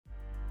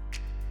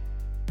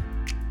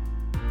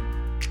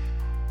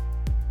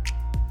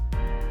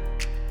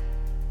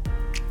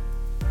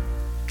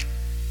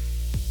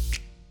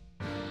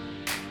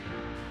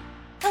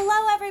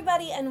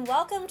everybody, and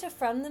welcome to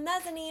From the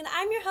Mezzanine.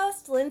 I'm your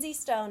host, Lindsay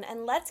Stone,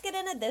 and let's get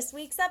into this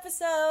week's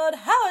episode.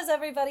 How is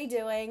everybody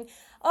doing?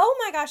 Oh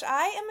my gosh,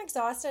 I am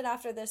exhausted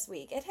after this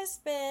week. It has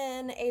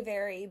been a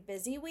very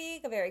busy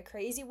week, a very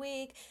crazy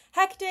week,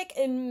 hectic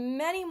in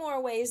many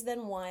more ways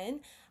than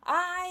one.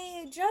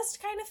 I just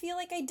kind of feel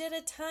like I did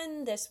a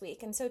ton this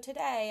week, and so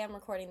today I'm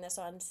recording this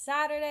on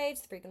Saturday.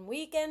 It's the freaking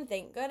weekend,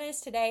 thank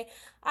goodness. Today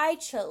I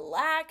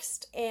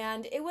chillaxed,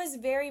 and it was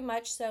very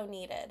much so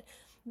needed.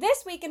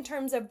 This week, in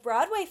terms of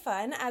Broadway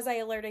fun, as I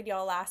alerted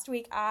y'all last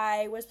week,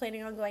 I was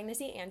planning on going to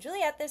see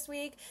Juliet this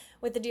week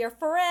with a dear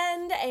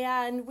friend,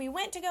 and we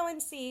went to go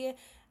and see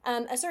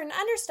a certain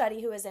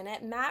understudy who was in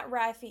it, Matt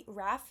Raffi.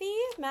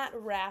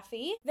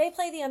 They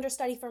play the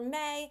understudy for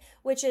May,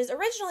 which is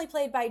originally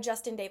played by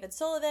Justin David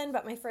Sullivan,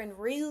 but my friend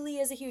really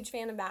is a huge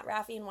fan of Matt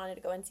Raffi and wanted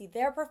to go and see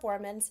their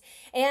performance,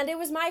 and it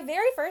was my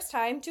very first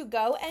time to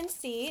go and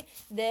see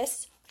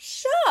this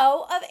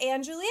show of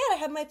Juliet. I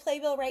have my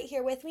playbill right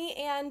here with me,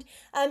 and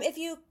if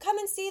you come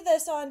and see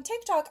this on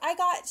TikTok, I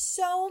got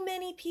so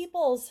many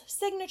people's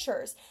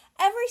signatures.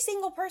 Every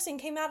single person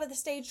came out of the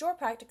stage door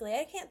practically.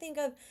 I can't think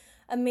of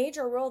a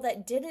major role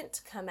that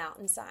didn't come out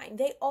and sign.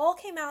 They all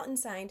came out and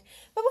signed.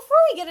 But before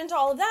we get into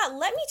all of that,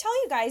 let me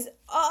tell you guys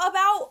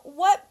about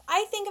what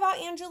I think about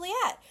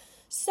Juliet.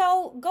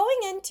 So going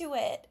into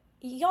it,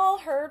 y'all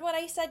heard what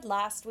I said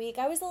last week.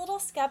 I was a little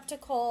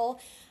skeptical.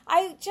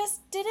 I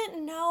just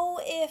didn't know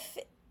if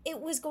it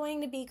was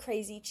going to be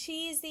crazy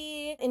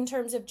cheesy in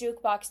terms of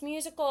jukebox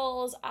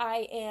musicals.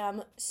 I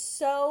am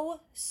so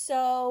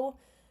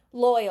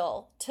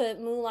loyal to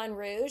Moulin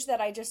Rouge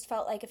that I just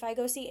felt like if I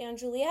go see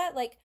Juliet,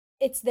 like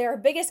it's their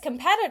biggest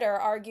competitor,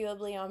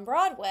 arguably, on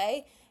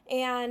Broadway.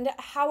 And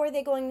how are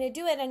they going to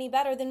do it any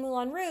better than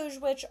Moulin Rouge,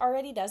 which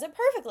already does it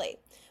perfectly?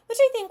 Which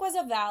I think was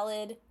a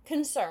valid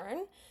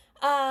concern.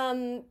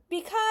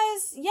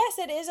 Because yes,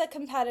 it is a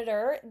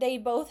competitor. They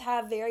both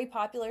have very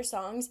popular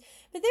songs,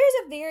 but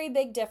there's a very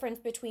big difference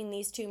between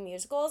these two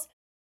musicals.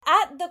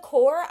 At the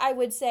core, I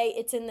would say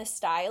it's in the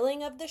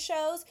styling of the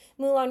shows.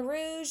 Moulin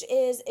Rouge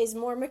is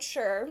more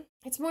mature.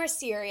 It's more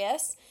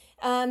serious.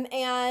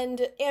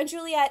 And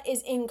Juliet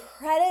is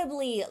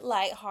incredibly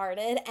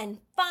lighthearted and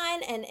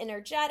fun and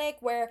energetic,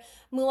 where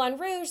Moulin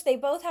Rouge, they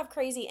both have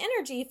crazy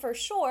energy for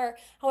sure.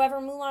 However,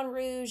 Moulin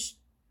Rouge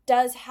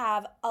does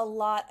have a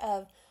lot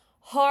of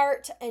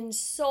heart and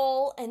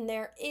soul, and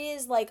there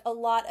is like a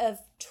lot of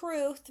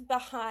truth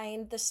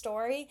behind the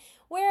story,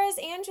 whereas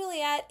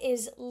Juliet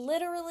is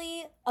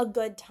literally a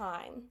good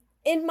time.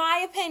 In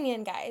my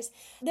opinion, guys,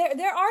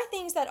 there are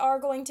things that are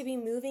going to be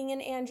moving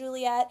in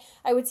Juliet.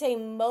 I would say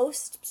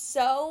most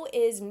so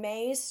is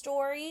May's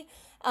story,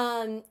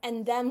 and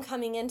them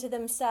coming into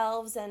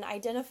themselves and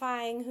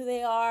identifying who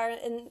they are,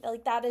 and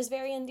like that is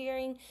very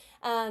endearing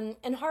and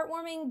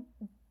heartwarming,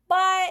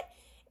 but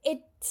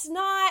it's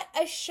not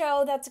a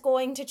show that's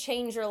going to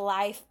change your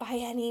life by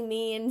any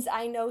means.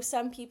 I know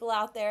some people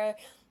out there,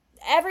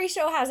 every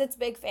show has its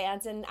big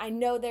fans, and I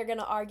know they're going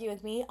to argue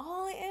with me,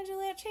 oh,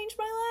 Juliet changed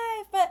my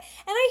life, and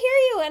I hear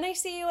you, and I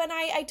see you, and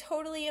I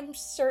totally am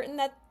certain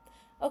that,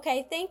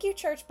 okay, thank you,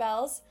 church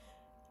bells.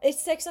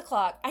 It's 6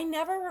 o'clock. I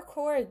never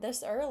record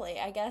this early,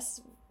 I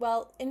guess.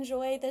 Well,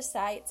 enjoy the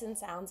sights and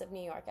sounds of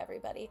New York,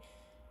 everybody.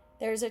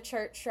 There's a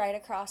church right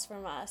across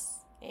from us,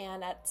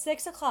 and at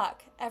 6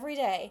 o'clock every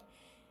day,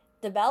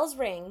 the bells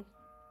ring,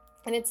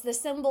 and it's the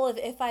symbol of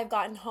if I've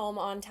gotten home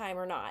on time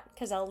or not,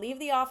 because I'll leave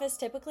the office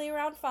typically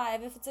around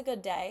 5 if it's a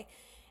good day,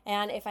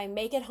 and if I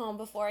make it home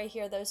before I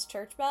hear those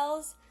church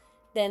bells,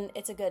 then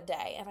it's a good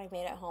day, and I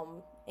made it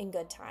home in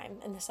good time,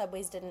 and the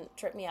subways didn't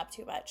trip me up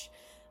too much.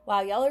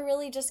 Wow, y'all are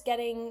really just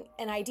getting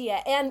an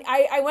idea. And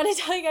I want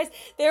to tell you guys,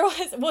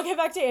 we'll get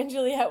back to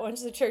Juliet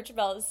once the church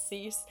bells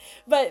cease,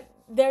 but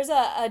there's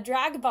a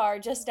drag bar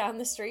just down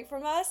the street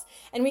from us,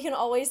 and we can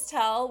always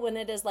tell when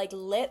it is like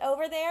lit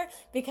over there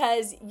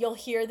because you'll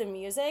hear the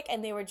music,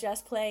 and they were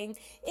just playing,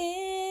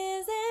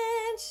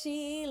 Isn't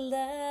She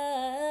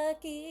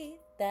Lucky,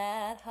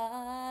 That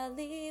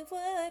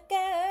Hollywood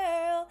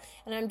Girl?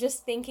 And I'm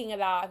just thinking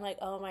about, I'm like,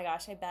 oh my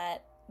gosh, I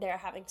bet they're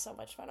having so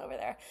much fun over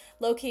there.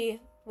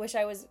 Low-key, wish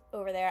I was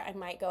over there. I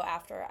might go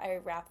after I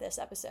wrap this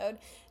episode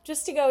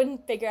just to go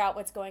and figure out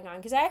what's going on,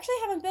 because I actually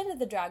haven't been to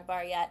the drag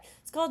bar yet.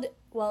 It's called,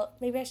 well,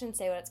 maybe I shouldn't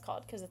say what it's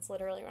called because it's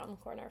literally around the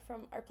corner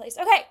from our place.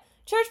 Okay,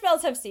 church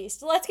bells have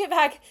ceased. Let's get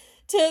back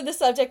to the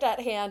subject at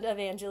hand of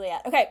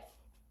Juliet. Okay,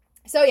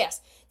 so yes,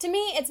 to me,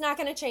 it's not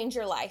going to change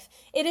your life.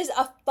 It is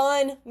a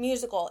fun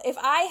musical. If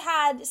I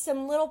had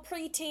some little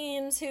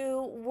preteens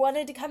who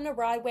wanted to come to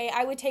Broadway,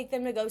 I would take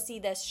them to go see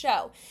this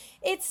show.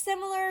 It's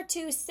similar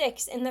to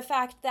Six in the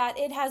fact that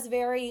it has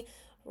very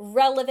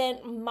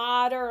relevant,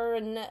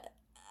 modern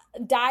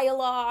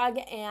dialogue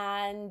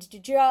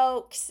and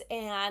jokes,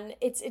 and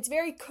it's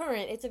very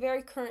current. It's a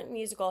very current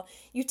musical.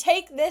 You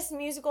take this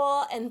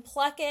musical and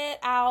pluck it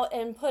out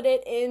and put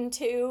it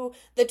into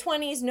the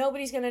 20s,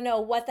 nobody's going to know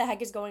what the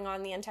heck is going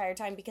on the entire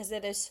time because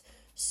it is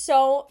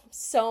so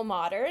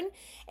modern.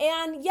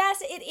 And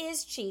yes, it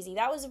is cheesy.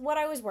 That was what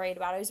I was worried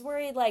about. I was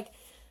worried, like,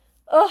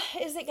 oh,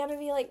 is it going to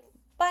be like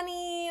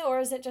funny, or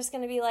is it just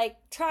going to be like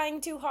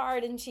trying too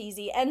hard and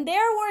cheesy? And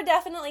there were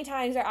definitely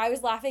times where I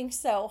was laughing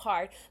so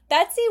hard.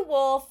 Betsy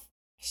Wolfe,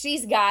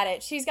 she's got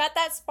it. She's got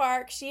that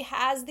spark. She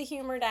has the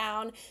humor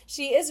down.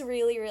 She is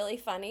really, really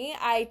funny.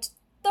 I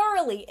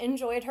thoroughly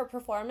enjoyed her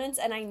performance,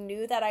 and I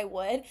knew that I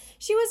would.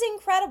 She was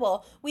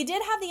incredible. We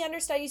did have the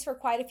understudies for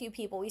quite a few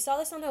people. We saw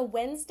this on a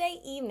Wednesday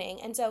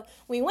evening, and so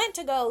we went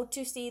to go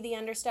to see the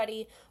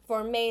understudy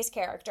for May's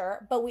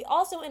character, but we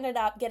also ended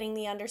up getting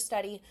the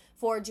understudy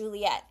for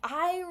Juliet.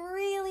 I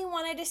really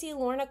wanted to see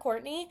Lorna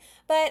Courtney,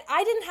 but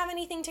I didn't have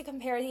anything to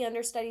compare the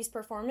understudy's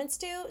performance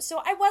to, so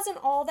I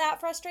wasn't all that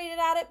frustrated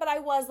at it, but I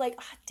was like,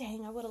 oh,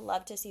 dang, I would have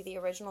loved to see the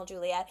original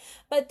Juliet.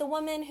 But the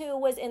woman who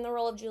was in the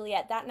role of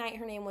Juliet that night,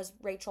 her name was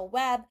Rachel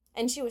Webb,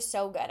 and she was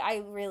so good.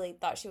 I really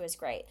thought she was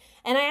great.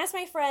 And I asked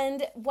my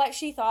friend what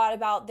she thought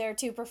about their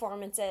two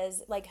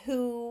performances, like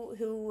who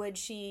would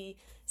she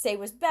say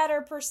was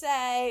better per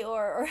se,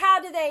 or how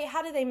do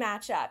they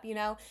match up, you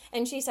know?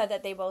 And she said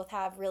that they both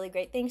have really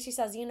great things. She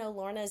says, you know,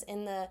 Lorna's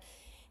in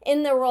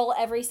the role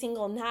every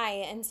single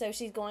night, and so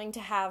she's going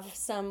to have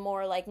some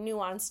more like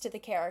nuance to the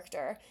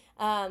character.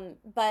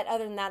 But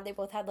other than that, they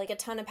both had like a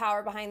ton of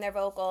power behind their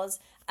vocals.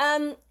 I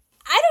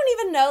don't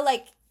even know,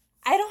 like,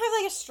 I don't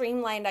have like a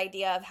streamlined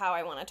idea of how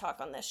I want to talk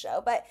on this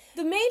show, but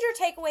the major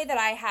takeaway that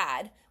I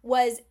had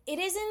was it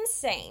is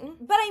insane,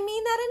 but I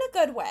mean that in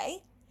a good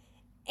way.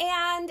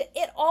 And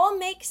it all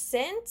makes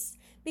sense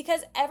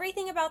because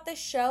everything about this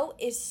show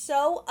is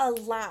so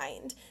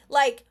aligned.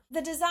 Like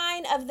the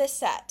design of the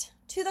set,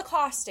 to the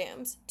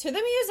costumes, to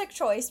the music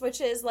choice,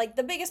 which is like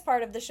the biggest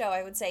part of the show,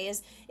 I would say,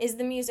 is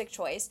the music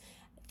choice,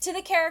 to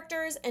the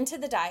characters and to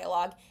the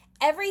dialogue.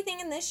 Everything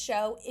in this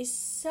show is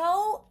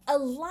so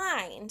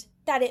aligned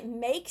that it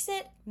makes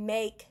it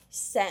make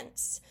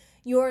sense.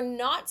 You're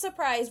not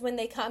surprised when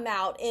they come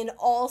out in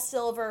all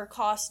silver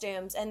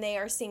costumes and they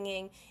are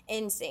singing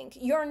in sync.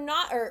 You're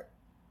not, or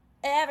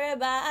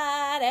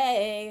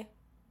everybody,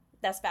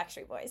 that's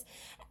Backstreet Boys.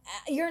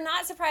 You're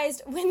not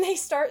surprised when they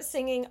start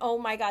singing. Oh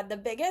my God, the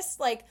biggest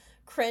like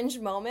cringe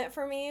moment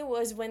for me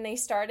was when they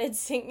started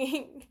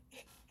singing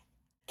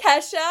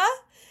Kesha.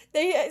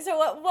 So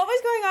what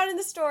was going on in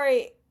the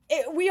story?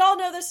 We all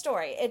know the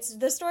story. It's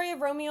the story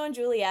of Romeo and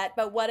Juliet,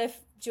 but what if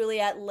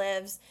Juliet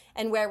lives,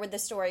 and where would the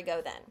story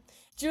go then?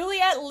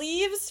 Juliet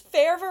leaves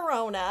fair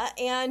Verona,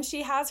 and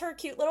she has her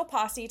cute little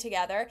posse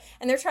together,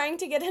 and they're trying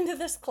to get into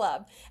this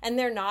club, and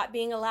they're not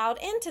being allowed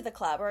into the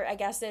club, or I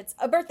guess it's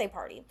a birthday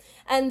party,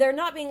 and they're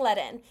not being let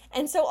in.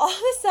 And so all of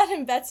a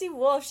sudden, Betsy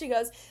Wolfe, she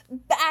goes,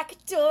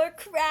 "Back door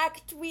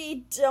cracked,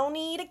 we don't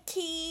need a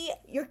key,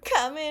 you're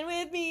coming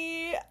with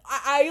me."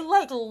 I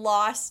like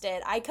lost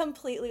it. I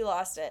completely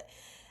lost it.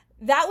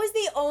 That was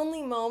the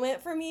only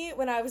moment for me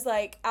when I was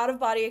like, out of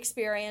body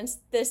experience,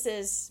 this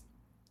is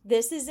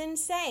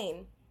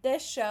insane.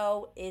 This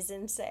show is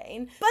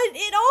insane. But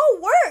it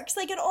all works.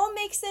 Like, it all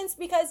makes sense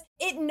because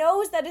it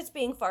knows that it's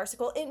being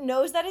farcical. It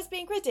knows that it's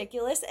being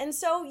ridiculous. And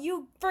so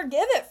you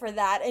forgive it for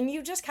that. And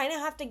you just kind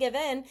of have to give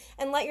in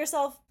and let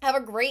yourself have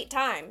a great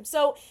time.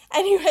 So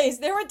anyways,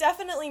 there were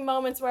definitely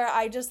moments where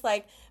I just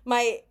like,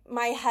 my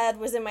head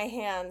was in my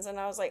hands. And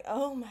I was like,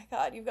 oh my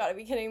God, you've got to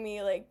be kidding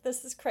me. Like,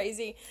 this is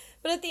crazy.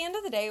 But at the end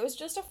of the day, it was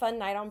just a fun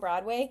night on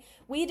Broadway.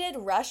 We did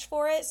rush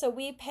for it. So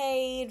we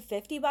paid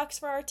 $50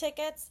 for our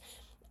tickets.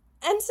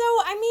 And so,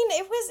 I mean,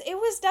 it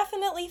was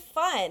definitely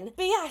fun.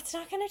 But yeah, it's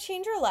not going to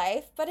change your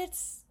life, but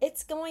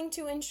it's going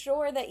to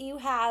ensure that you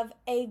have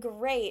a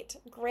great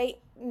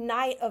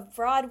night of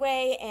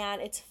Broadway,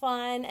 and it's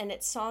fun, and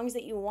it's songs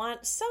that you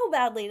want so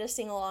badly to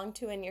sing along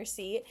to in your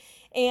seat,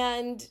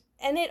 and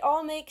it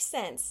all makes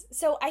sense.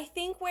 So I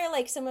think where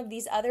like some of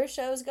these other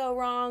shows go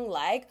wrong,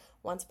 like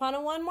Once Upon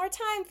a One More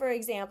Time, for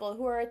example,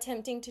 who are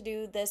attempting to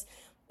do this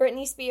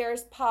Britney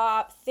Spears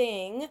pop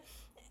thing,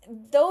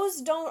 those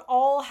don't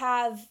all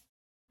have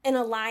an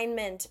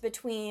alignment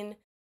between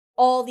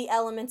all the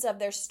elements of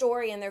their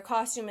story and their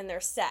costume and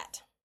their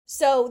set.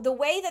 So the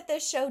way that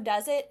this show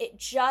does it, it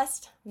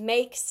just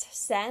makes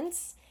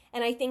sense.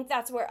 And I think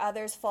that's where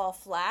others fall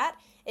flat,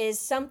 is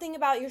something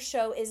about your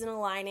show isn't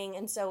aligning,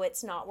 and so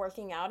it's not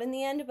working out in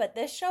the end. But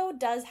this show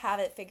does have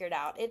it figured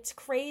out. It's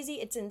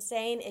crazy, it's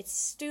insane, it's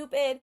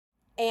stupid,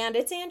 and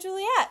it's Aunt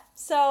Juliet.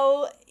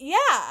 So yeah,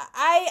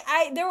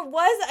 I there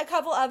was a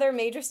couple other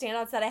major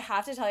standouts that I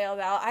have to tell you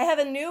about. I have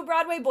a new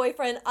Broadway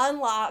boyfriend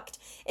unlocked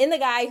in the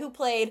guy who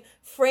played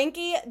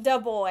Frankie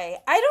DuBois.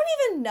 I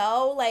don't even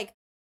know like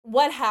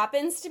what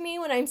happens to me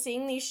when I'm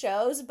seeing these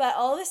shows, but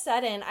all of a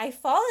sudden I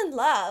fall in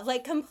love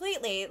like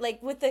completely,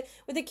 like with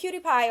the cutie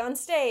pie on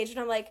stage, and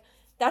I'm like,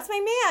 that's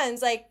my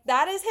man's, like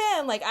that is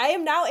him. Like I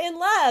am now in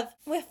love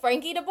with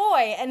Frankie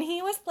DuBois, and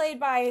he was played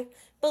by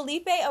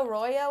Felipe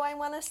Arroyo, I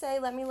want to say.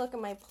 Let me look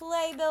at my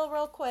playbill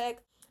real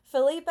quick.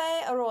 Felipe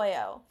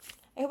Arroyo.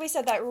 I hope I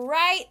said that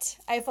right.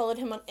 I followed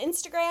him on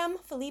Instagram.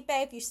 Felipe,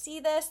 if you see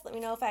this, let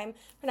me know if I'm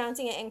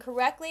pronouncing it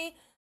incorrectly.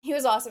 He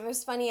was awesome. It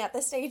was funny at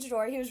the stage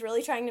door. He was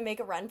really trying to make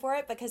a run for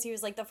it because he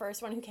was like the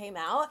first one who came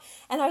out.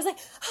 And I was like,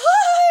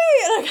 hi,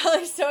 And I got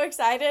like so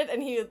excited,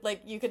 and he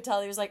like, you could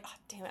tell he was like, oh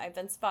damn it, I've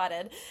been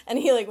spotted. And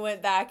he like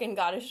went back and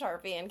got a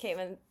Sharpie and came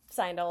and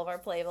signed all of our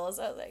playbills.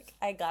 I was like,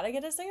 I gotta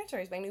get his signature.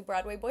 He's my new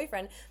Broadway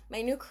boyfriend,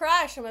 my new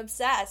crush. I'm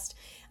obsessed.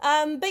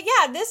 But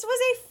yeah, this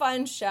was a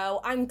fun show.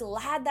 I'm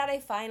glad that I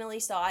finally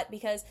saw it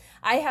because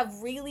I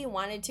have really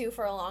wanted to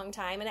for a long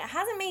time, and it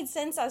hasn't made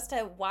sense as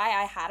to why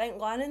I hadn't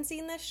gone and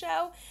seen this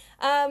show.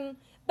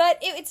 But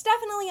it's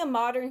definitely a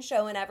modern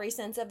show in every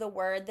sense of the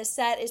word. The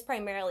set is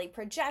primarily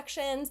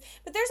projections,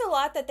 but there's a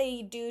lot that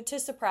they do to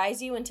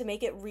surprise you and to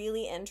make it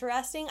really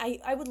interesting.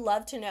 I would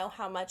love to know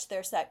how much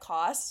their set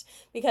cost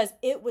because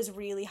it was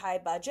really high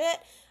budget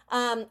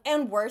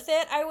and worth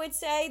it, I would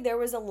say. There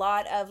was a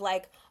lot of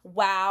like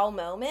wow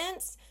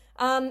moments.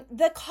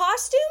 The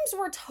costumes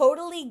were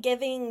totally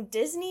giving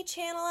Disney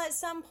Channel at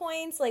some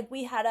points. Like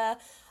we had an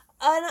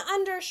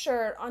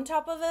undershirt on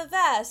top of a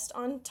vest,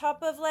 on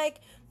top of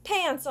like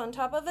pants, on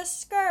top of a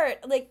skirt.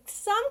 Like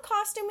some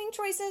costuming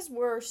choices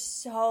were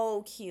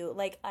so cute.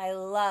 Like I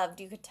loved,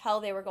 you could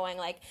tell they were going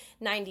like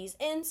 90s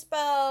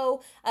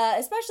inspo,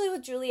 especially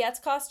with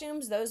Juliet's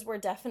costumes. Those were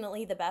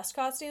definitely the best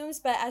costumes.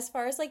 But as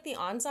far as like the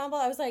ensemble,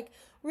 I was like,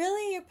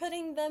 really? You're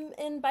putting them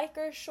in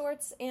biker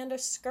shorts and a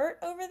skirt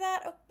over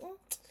that? Oh,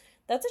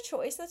 that's a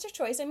choice. That's a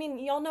choice. I mean,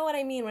 y'all know what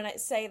I mean when I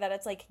say that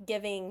it's like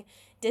giving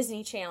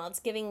Disney Channel. It's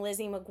giving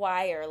Lizzie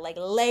McGuire, like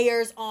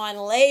layers on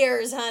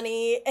layers,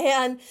 honey.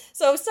 And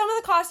so some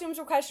of the costumes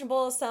were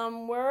questionable.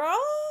 Some were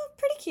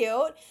pretty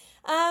cute.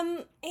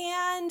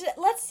 And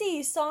let's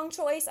see, song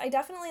choice. I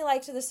definitely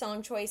liked the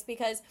song choice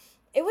because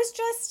what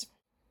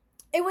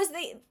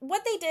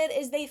they did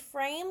is they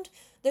framed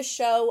the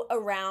show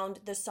around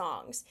the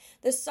songs.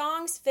 The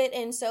songs fit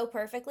in so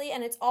perfectly,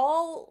 and it's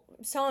all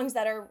songs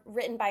that are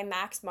written by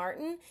Max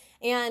Martin.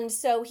 And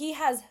so he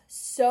has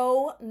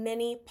so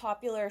many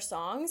popular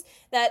songs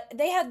that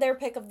they had their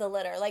pick of the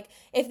litter. Like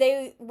if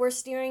they were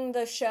steering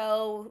the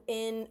show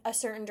in a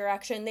certain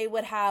direction, they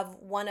would have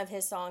one of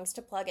his songs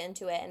to plug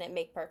into it, and it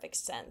make perfect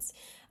sense.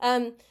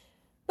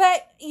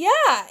 But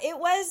yeah, it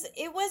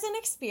was an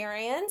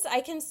experience.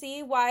 I can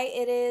see why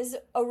it is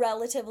a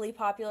relatively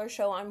popular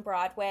show on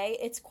Broadway.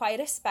 It's quite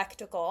a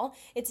spectacle.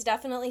 It's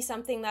definitely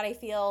something that I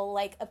feel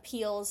like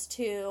appeals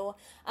to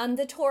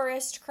the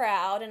tourist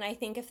crowd. And I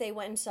think if they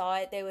went and saw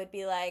it, they would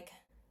be like,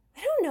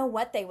 I don't know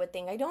what they would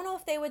think. I don't know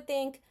if they would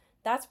think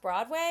that's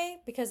Broadway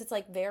because it's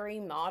like very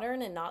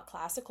modern and not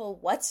classical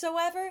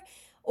whatsoever.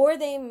 Or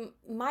they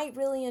might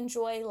really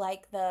enjoy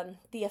like the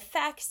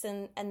effects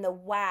and the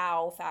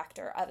wow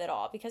factor of it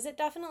all, because it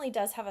definitely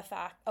does have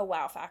a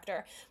wow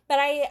factor. But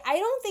I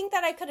don't think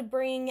that I could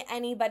bring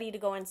anybody to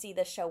go and see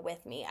this show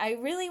with me. I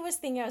really was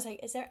thinking, I was like,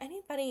 is there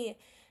anybody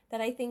that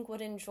I think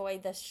would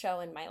enjoy this show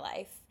in my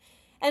life?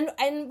 And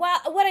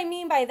what I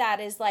mean by that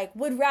is like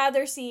would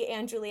rather see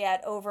Anne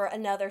Juliet over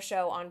another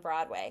show on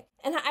Broadway.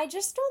 And I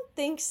just don't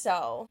think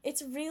so.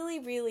 It's really,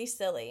 really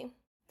silly,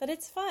 but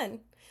it's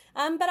fun.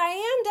 But I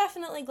am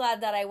definitely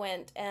glad that I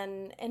went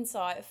and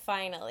saw it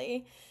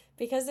finally,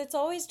 because it's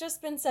always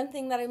just been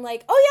something that I'm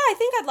like, oh yeah, I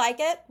think I'd like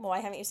it. Why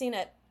haven't you seen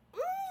it?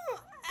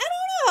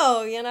 I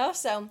don't know,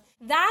 so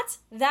that's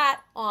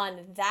that on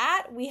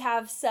that. We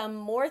have some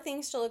more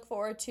things to look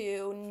forward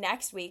to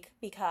next week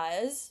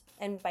because,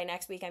 and by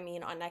next week I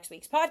mean on next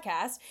week's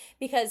podcast,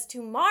 because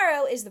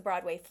tomorrow is the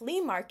Broadway Flea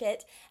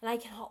Market, and I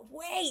cannot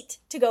wait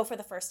to go for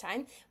the first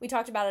time. We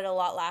talked about it a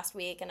lot last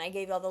week, and I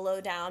gave you all the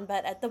lowdown,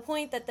 but at the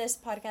point that this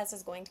podcast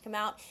is going to come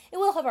out, it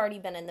will have already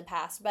been in the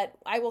past, but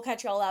I will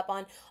catch you all up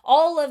on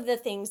all of the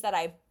things that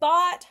I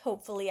bought.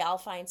 Hopefully I'll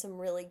find some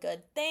really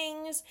good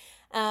things.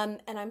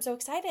 And I'm so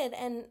excited,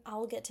 and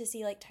I'll get to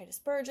see like Titus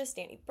Burgess,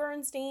 Danny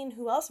Bernstein,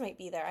 who else might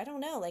be there? I don't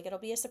know, like it'll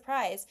be a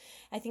surprise.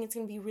 I think it's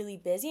going to be really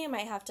busy. I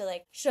might have to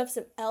like shove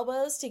some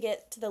elbows to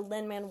get to the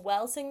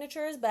Lin-Manuel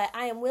signatures, but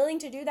I am willing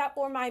to do that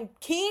for my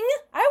king.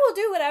 I will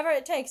do whatever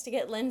it takes to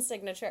get Lin's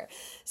signature.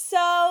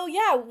 So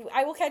yeah,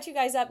 I will catch you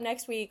guys up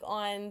next week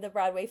on the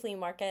Broadway Flea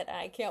Market.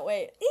 I can't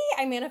wait.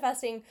 I'm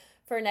manifesting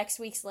for next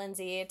week's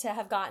Lindsay to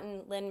have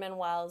gotten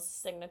Lin-Manuel's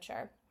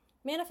signature.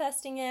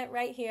 Manifesting it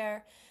right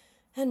here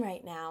and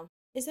right now.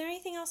 Is there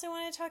anything else I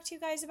want to talk to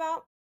you guys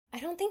about? I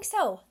don't think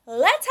so.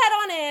 Let's head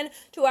on in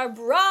to our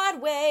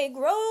Broadway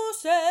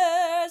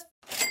grosses.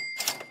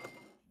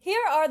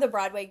 Here are the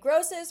Broadway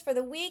grosses for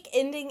the week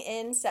ending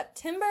in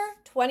September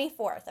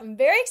 24th. I'm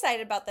very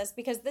excited about this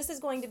because this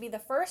is going to be the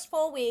first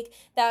full week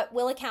that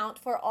will account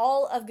for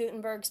all of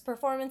Gutenberg's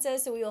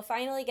performances, so we will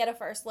finally get a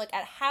first look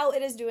at how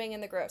it is doing in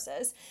the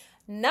grosses.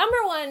 Number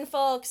 1,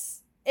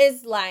 folks,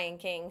 is Lion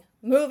King.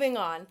 Moving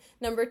on.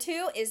 Number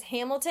 2 is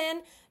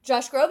Hamilton.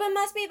 Josh Groban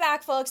must be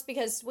back, folks,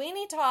 because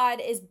Sweeney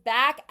Todd is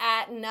back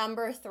at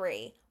number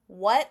 3.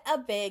 What a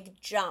big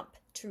jump.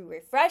 To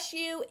refresh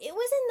you, it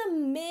was in the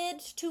mid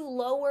to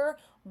lower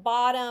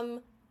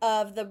bottom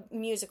of the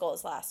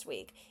musicals last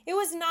week. It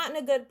was not in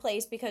a good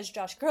place because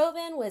Josh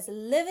Groban was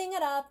living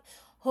it up,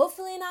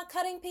 hopefully not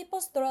cutting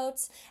people's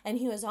throats, and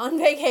he was on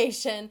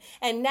vacation,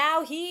 and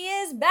now he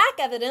is back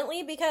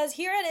evidently because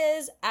here it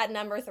is at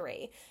number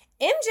 3.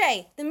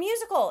 MJ, the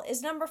musical,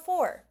 is number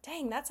 4.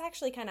 Dang, that's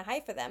actually kind of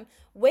high for them.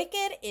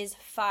 Wicked is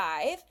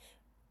 5.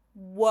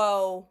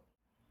 Whoa.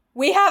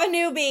 We have a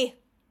newbie.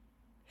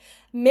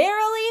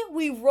 Merrily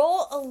We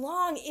Roll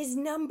Along is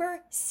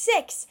number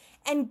 6.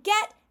 And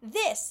get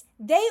this,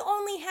 they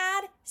only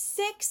had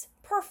 6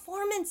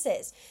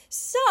 performances.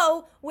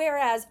 So,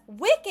 whereas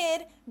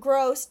Wicked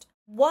grossed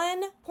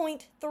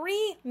 $1.3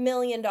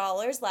 million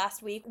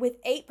last week with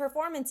 8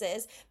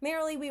 performances,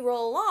 Merrily We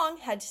Roll Along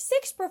had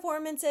 6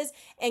 performances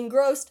and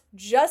grossed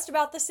just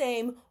about the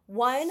same,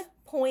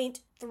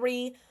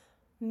 $1.3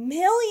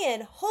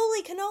 million.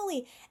 Holy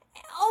cannoli.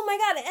 Oh my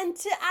God. And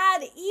to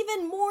add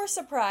even more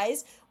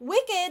surprise,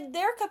 Wicked,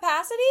 their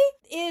capacity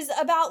is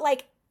about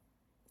like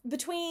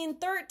between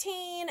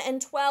 13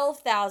 and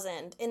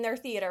 12,000 in their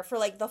theater for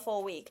like the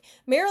full week.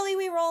 Merrily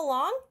We Roll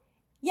Along,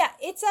 yeah,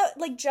 it's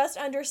like just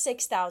under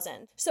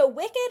 6,000. So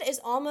Wicked is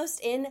almost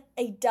in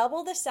a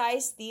double the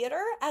size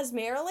theater as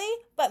Merrily,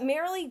 but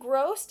Merrily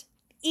grossed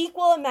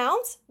equal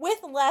amounts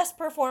with less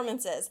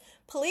performances.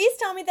 Please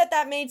tell me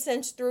that made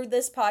sense through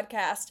this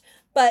podcast,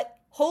 but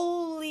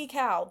holy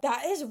cow,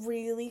 that is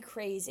really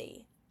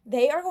crazy.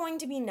 They are going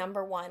to be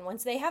number 1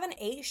 once they have an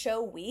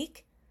 8-show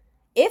week.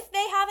 If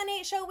they have an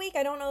 8-show week,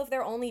 I don't know if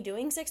they're only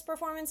doing 6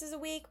 performances a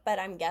week, but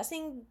I'm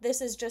guessing this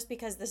is just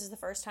because this is the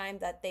first time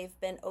that they've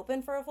been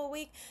open for a full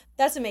week.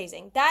 That's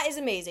amazing. That is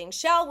amazing.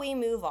 Shall we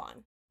move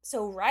on?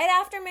 So right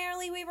after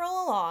Merrily We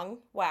Roll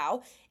Along,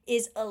 wow,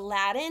 is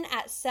Aladdin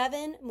at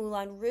 7,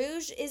 Moulin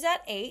Rouge is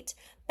at 8,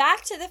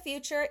 Back to the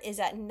Future is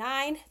at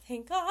 9.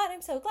 Thank God,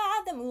 I'm so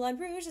glad that Moulin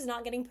Rouge is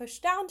not getting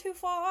pushed down too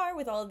far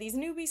with all of these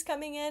newbies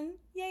coming in.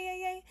 Yay, yay,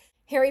 yay.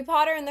 Harry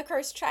Potter and the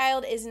Cursed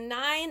Child is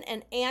 9,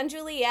 and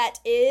Juliet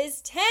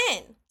is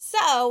 10.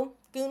 So,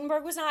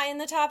 Gutenberg was not in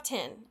the top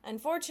 10.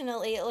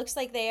 Unfortunately, it looks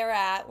like they are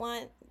at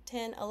 1,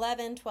 10,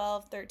 11,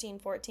 12, 13,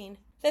 14,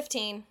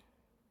 15.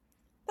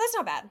 That's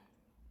not bad.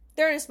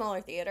 They're in a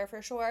smaller theater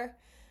for sure.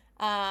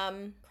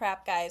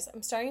 Crap, guys.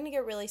 I'm starting to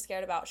get really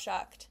scared about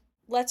Shucked.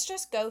 Let's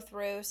just go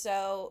through.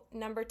 So,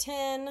 number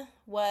 10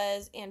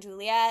 was And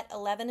Juliet.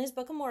 11 is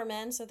Book of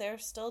Mormon, so they're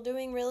still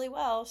doing really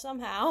well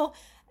somehow.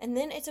 And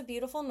then It's a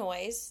Beautiful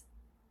Noise.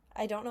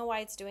 I don't know why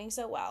it's doing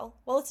so well.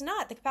 Well, it's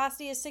not. The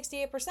capacity is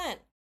 68%.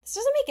 This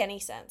doesn't make any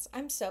sense.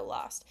 I'm so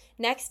lost.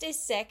 Next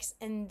is 6,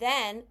 and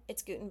then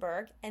it's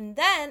Gutenberg. And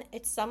then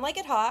it's Some Like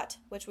It Hot,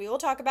 which we will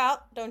talk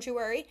about, don't you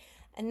worry.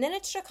 And then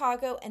it's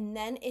Chicago, and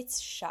then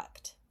it's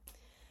Shucked.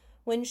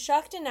 When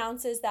Shucked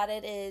announces that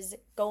it is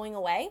going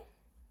away,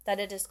 that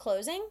it is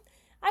closing,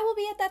 I will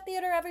be at that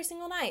theater every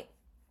single night,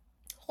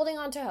 holding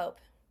on to hope.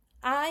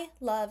 I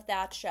love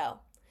that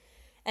show.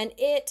 And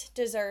it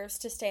deserves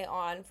to stay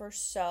on for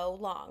so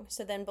long.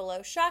 So then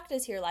below Shucked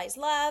is Here Lies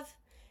Love.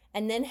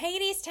 And then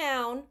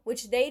Hadestown,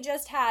 which they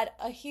just had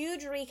a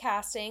huge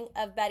recasting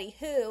of Betty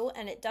Who,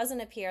 and it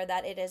doesn't appear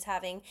that it is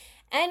having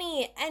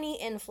any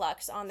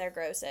influx on their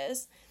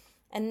grosses.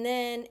 And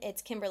then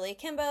it's Kimberly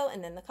Akimbo,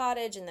 and then The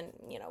Cottage, and then,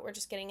 we're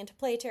just getting into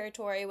play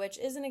territory, which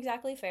isn't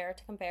exactly fair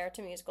to compare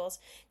to musicals,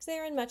 because they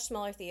are in much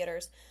smaller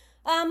theaters.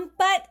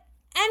 But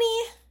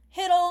any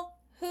hoodle,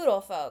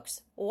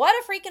 folks. What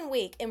a freaking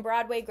week in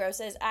Broadway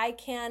grosses. I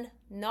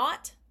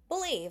cannot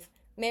believe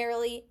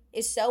Merrily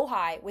is so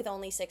high with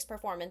only 6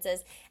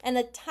 performances and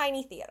a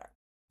tiny theater.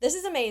 This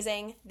is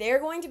amazing. They're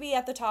going to be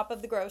at the top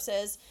of the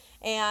grosses,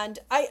 and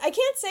I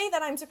can't say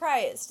that I'm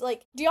surprised.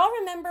 Like, do y'all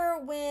remember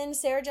when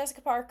Sarah Jessica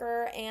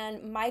Parker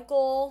and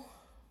Michael,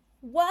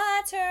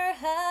 what's her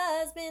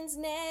husband's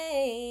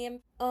name?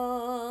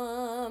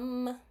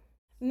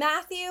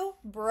 Matthew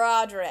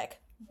Broderick.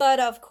 But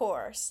of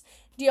course.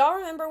 Do y'all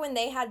remember when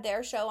they had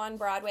their show on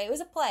Broadway? It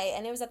was a play,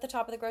 and it was at the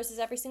top of the grosses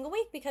every single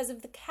week because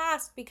of the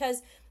cast,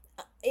 because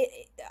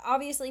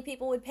obviously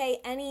people would pay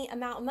any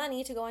amount of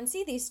money to go and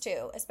see these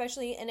two,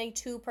 especially in a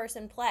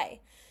 2-person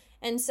play.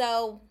 And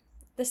so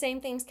the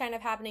same thing's kind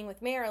of happening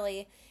with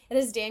Merrily. It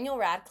is Daniel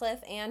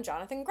Radcliffe and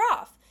Jonathan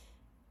Groff.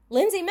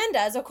 Lindsay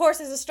Mendez, of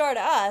course, is a star to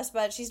us,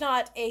 but she's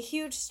not a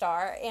huge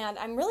star, and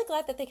I'm really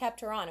glad that they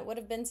kept her on. It would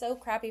have been so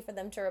crappy for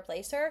them to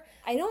replace her.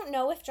 I don't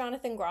know if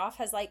Jonathan Groff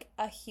has,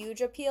 a huge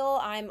appeal.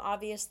 I'm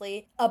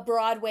obviously a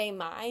Broadway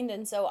mind,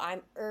 and so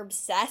I'm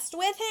obsessed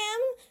with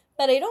him,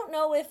 but I don't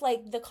know if,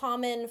 the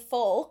common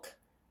folk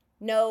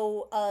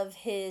know of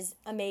his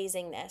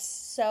amazingness.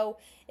 So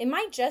it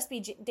might just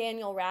be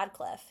Daniel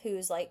Radcliffe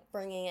who's,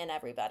 bringing in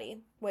everybody,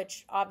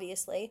 which,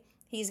 obviously,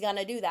 he's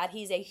gonna do that.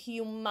 He's a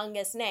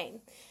humongous name.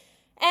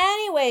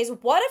 Anyways,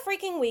 what a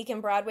freaking week in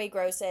Broadway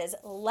grosses.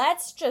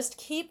 Let's just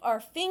keep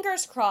our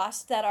fingers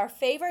crossed that our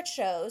favorite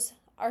shows,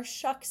 our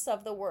Shucks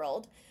of the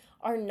world,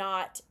 are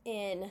not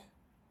in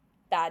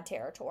bad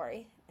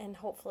territory. And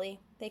hopefully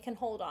they can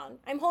hold on.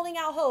 I'm holding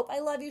out hope. I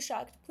love you,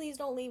 Shucked. Please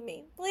don't leave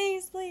me.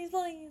 Please, please,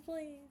 please,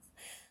 please.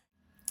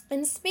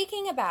 And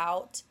speaking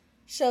about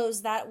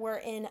shows that were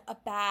in a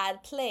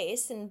bad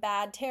place, in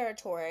bad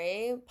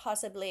territory,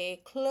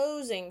 possibly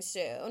closing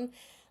soon,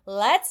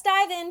 let's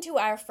dive into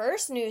our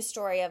first news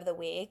story of the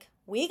week.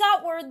 We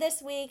got word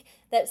this week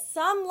that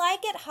Some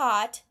Like It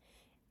Hot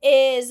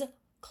is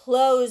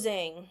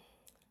closing.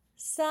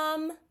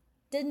 Some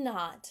did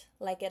not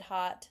like it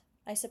hot,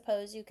 I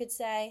suppose you could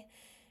say.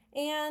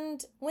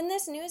 And when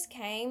this news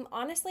came,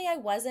 honestly, I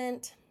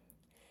wasn't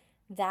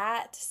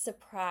that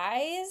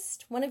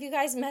surprised. One of you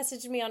guys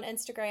messaged me on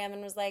Instagram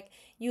and was like,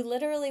 you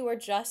literally were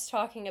just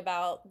talking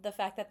about the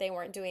fact that they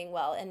weren't doing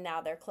well and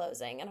now they're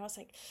closing. And I was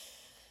like,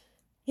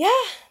 yeah,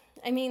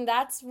 I mean,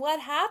 that's what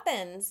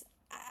happens.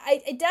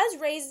 It does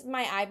raise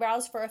my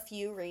eyebrows for a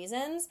few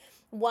reasons.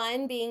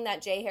 One being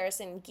that J.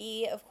 Harrison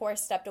Ghee, of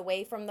course, stepped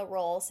away from the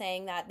role,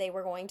 saying that they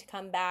were going to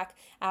come back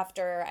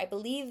after, I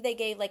believe they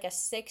gave like a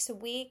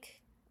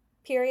 6-week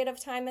period of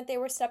time that they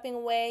were stepping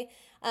away,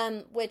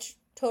 which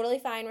totally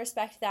fine,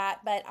 respect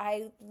that. But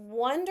I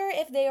wonder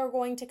if they are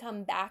going to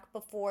come back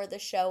before the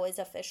show is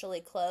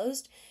officially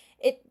closed.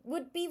 It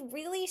would be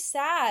really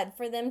sad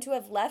for them to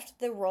have left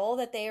the role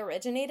that they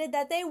originated,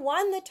 that they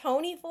won the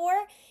Tony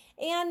for,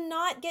 and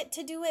not get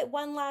to do it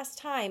one last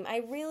time.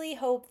 I really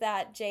hope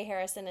that Jay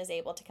Harrison is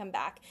able to come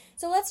back.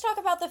 So let's talk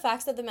about the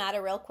facts of the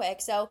matter real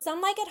quick. So Some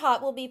Like It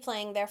Hot will be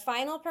playing their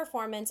final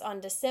performance on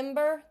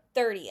December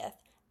 30th.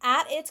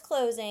 At its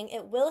closing,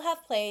 it will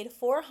have played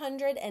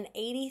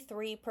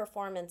 483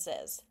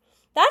 performances.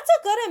 That's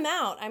a good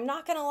amount. I'm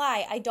not going to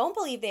lie. I don't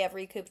believe they have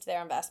recouped their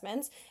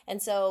investments,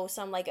 and so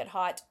Some Like It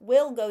Hot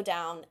will go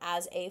down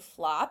as a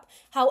flop.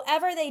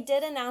 However, they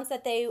did announce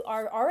that they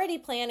are already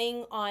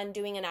planning on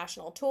doing a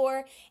national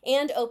tour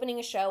and opening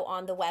a show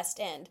on the West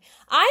End.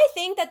 I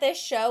think that this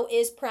show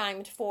is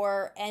primed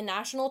for a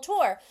national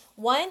tour.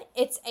 One,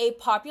 it's a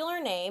popular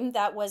name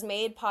that was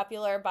made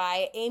popular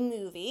by a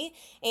movie,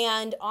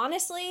 and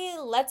honestly,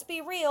 let's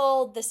be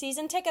real, the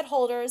season ticket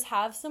holders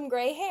have some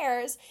gray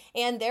hairs,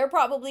 and they're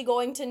probably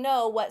going to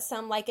know what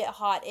Some Like It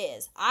Hot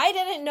is. I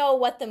didn't know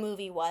what the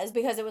movie was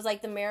because it was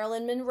like the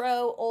Marilyn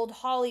Monroe, old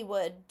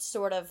Hollywood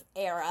sort of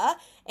era.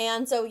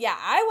 And so, yeah,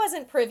 I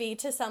wasn't privy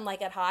to Some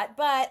Like It Hot,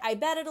 but I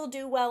bet it'll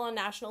do well on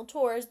national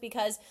tours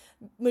because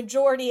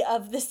majority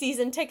of the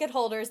season ticket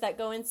holders that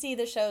go and see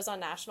the shows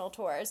on national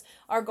tours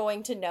are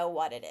going to know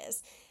what it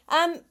is.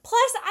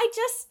 Plus, I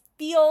do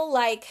feel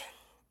like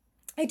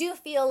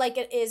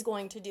it is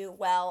going to do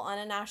well on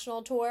a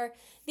national tour.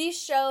 These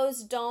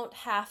shows don't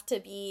have to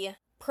be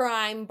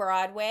prime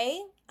Broadway,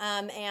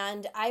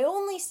 and I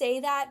only say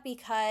that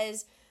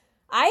because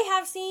I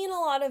have seen a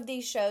lot of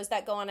these shows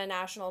that go on a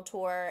national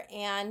tour,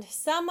 and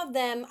some of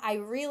them I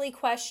really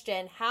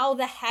question how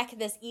the heck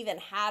this even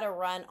had a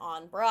run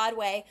on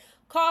Broadway.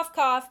 Cough,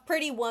 cough,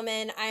 Pretty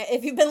Woman.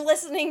 If you've been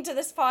listening to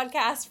this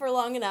podcast for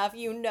long enough,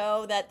 you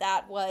know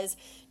that was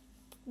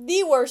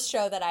the worst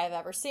show that I have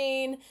ever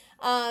seen.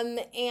 And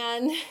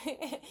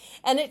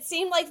it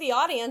seemed like the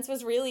audience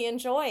was really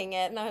enjoying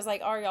it. And I was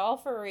like, are y'all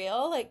for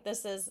real? Like,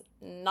 this is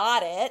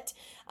not it.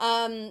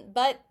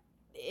 But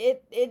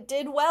it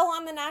did well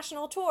on the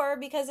national tour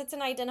because it's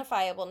an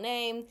identifiable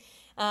name,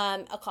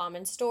 a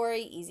common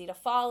story, easy to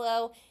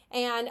follow.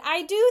 And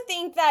I do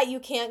think that you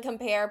can't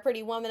compare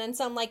Pretty Woman and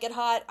Some Like It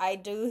Hot. I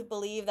do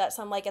believe that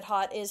Some Like It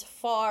Hot is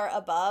far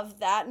above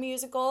that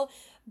musical.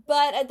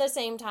 But at the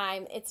same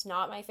time, it's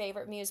not my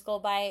favorite musical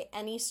by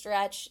any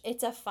stretch.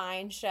 It's a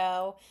fine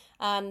show,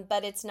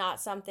 but it's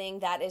not something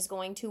that is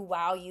going to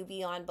wow you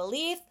beyond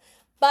belief.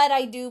 But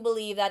I do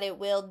believe that it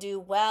will do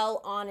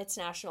well on its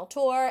national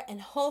tour and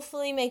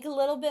hopefully make a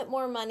little bit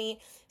more money.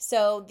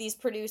 So these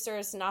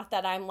producers, not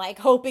that I'm like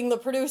hoping the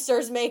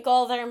producers make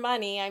all their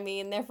money. I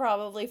mean, they're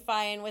probably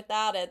fine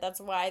without it.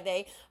 That's why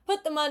they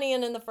put the money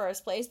in the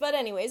first place. But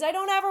anyways, I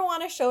don't ever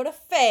want a show to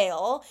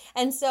fail.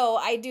 And so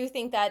I do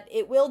think that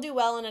it will do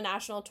well on a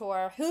national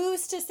tour.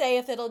 Who's to say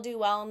if it'll do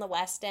well in the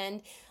West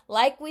End?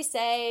 Like we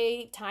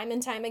say time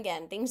and time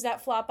again, things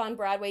that flop on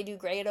Broadway do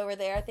great over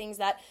there. Things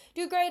that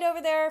do great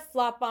over there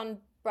flop on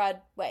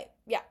Broadway.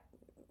 Yeah.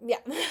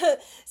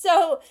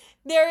 So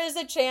there is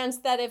a chance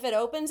that if it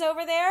opens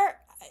over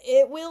there,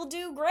 it will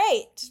do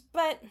great.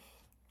 But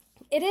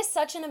it is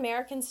such an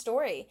American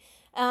story.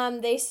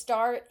 They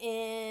start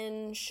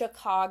in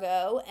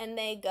Chicago and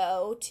they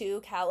go to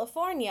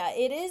California.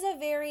 It is a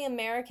very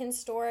American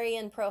story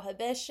in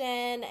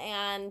Prohibition,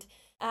 and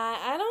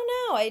I don't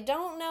know. I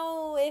don't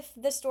know if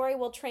the story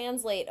will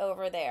translate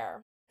over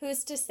there.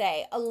 Who's to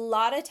say? A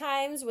lot of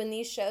times when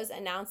these shows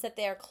announce that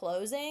they're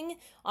closing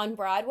on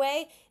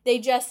Broadway, they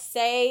just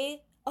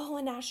say, oh,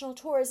 a national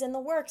tour is in the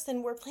works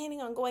and we're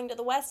planning on going to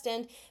the West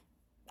End.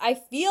 I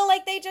feel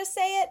like they just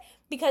say it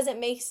because it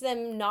makes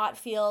them not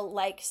feel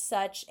like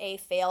such a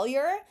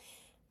failure,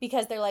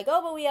 because they're like,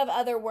 oh, but we have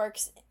other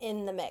works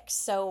in the mix.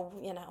 So,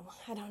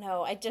 I don't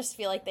know. I just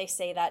feel like they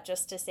say that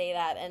just to say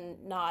that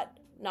and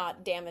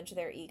not damage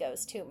their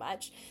egos too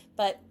much.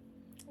 But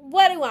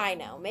what do I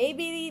know?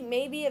 Maybe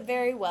it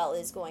very well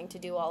is going to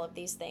do all of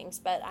these things,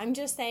 but I'm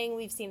just saying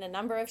we've seen a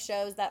number of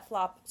shows that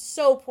flop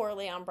so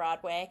poorly on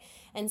Broadway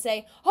and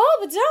say, oh,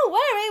 but don't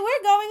worry,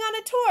 we're going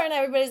on a tour. And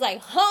everybody's like,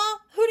 huh?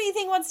 Who do you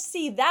think wants to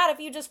see that if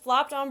you just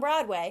flopped on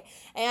Broadway?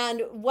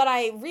 And what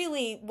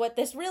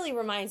this really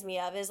reminds me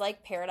of is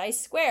like Paradise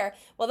Square.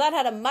 Well, that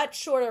had a much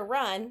shorter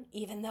run,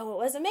 even though it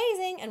was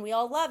amazing and we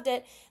all loved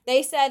it.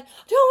 They said,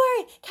 don't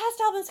worry, cast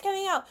album's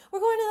coming out. We're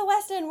going to the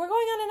West End. We're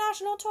going on a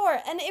national tour.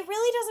 And it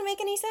really doesn't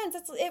make any sense.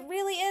 It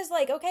really is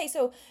like, okay,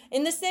 so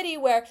in the city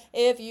where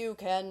if you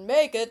can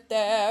make it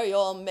there,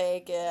 you'll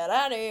make it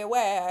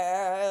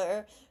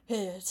anywhere.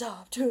 It's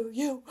up to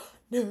you,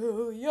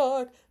 New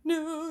York,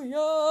 New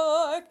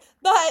York.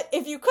 But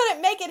if you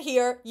couldn't make it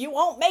here, you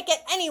won't make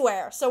it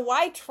anywhere. So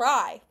why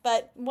try?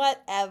 But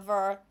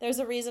whatever. There's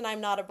a reason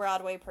I'm not a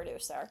Broadway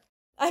producer.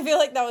 I feel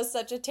like that was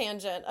such a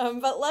tangent,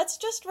 but let's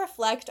just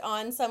reflect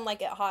on Some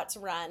Like It Hot's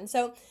run.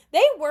 So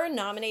they were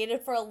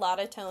nominated for a lot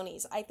of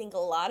Tonys. I think a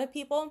lot of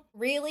people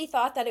really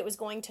thought that it was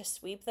going to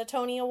sweep the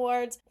Tony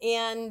Awards,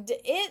 and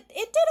it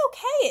did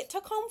okay. It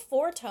took home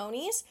 4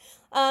 Tonys.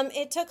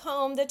 It took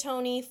home the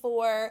Tony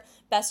for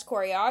Best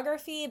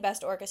Choreography,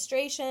 Best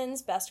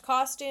Orchestrations, Best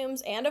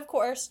Costumes, and of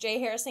course, J.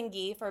 Harrison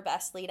Ghee for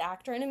Best Lead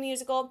Actor in a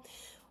Musical,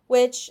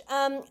 which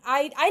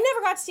I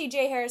never got to see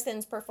J.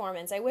 Harrison's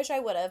performance. I wish I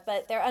would have,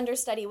 but their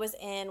understudy was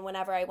in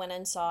whenever I went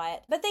and saw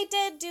it. But they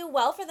did do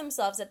well for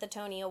themselves at the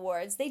Tony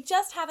Awards. They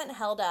just haven't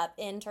held up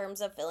in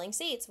terms of filling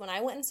seats. When I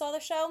went and saw the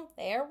show,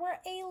 there were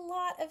a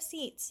lot of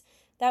seats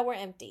that were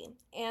empty.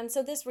 And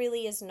so this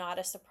really is not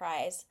a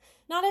surprise.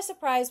 Not a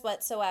surprise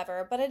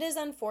whatsoever, but it is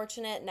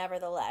unfortunate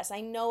nevertheless. I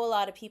know a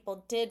lot of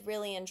people did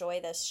really enjoy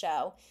this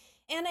show,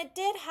 and it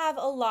did have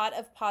a lot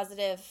of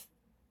positive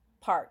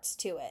parts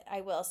to it,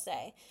 I will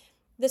say.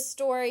 The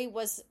story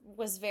was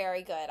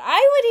very good.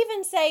 I would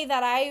even say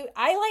that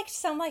I liked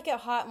Some Like It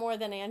Hot more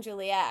than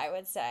Juliet, I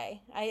would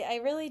say. I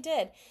really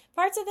did.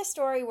 Parts of the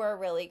story were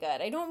really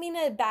good. I don't mean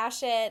to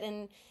bash it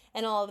and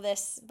all of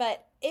this,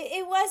 but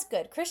it was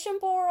good. Christian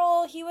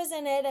Borle, he was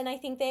in it, and I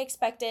think they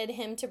expected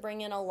him to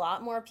bring in a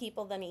lot more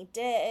people than he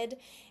did,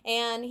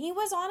 and he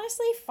was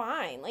honestly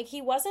fine. Like,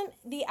 he wasn't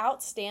the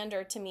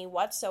outstander to me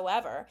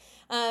whatsoever.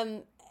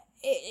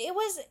 It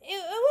was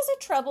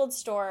a troubled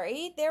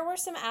story. There were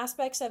some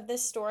aspects of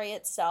this story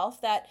itself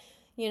that,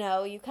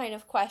 you kind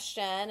of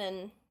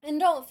question and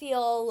don't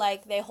feel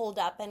like they hold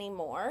up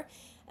anymore.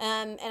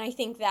 And I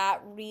think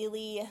that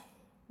really,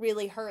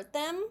 really hurt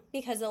them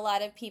because a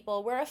lot of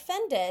people were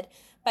offended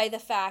by the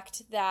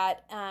fact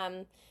that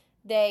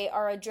they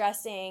are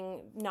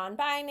addressing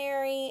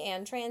non-binary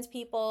and trans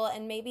people,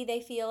 and maybe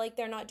they feel like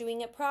they're not doing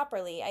it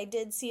properly. I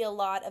did see a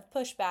lot of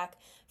pushback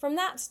from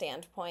that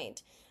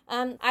standpoint.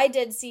 I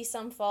did see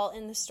some fault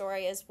in the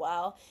story as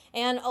well,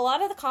 and a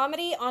lot of the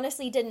comedy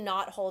honestly did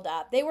not hold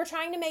up. They were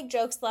trying to make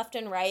jokes left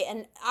and right,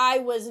 and I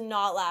was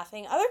not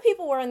laughing. Other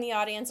people were in the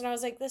audience, and I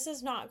was like, this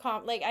is not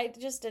I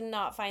just did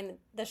not find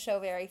the show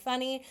very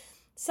funny.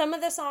 Some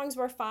of the songs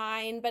were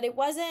fine, but it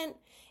wasn't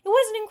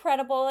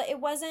incredible. It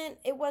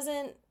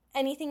wasn't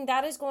anything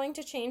that is going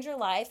to change your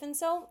life, and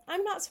so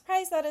I'm not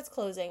surprised that it's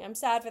closing. I'm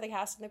sad for the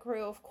cast and the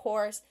crew, of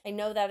course. I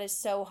know that is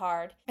so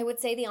hard. I would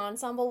say the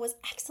ensemble was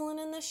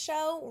excellent in this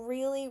show.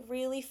 Really,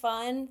 really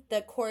fun.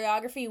 The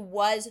choreography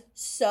was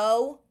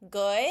so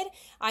good.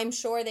 I'm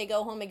sure they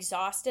go home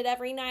exhausted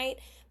every night.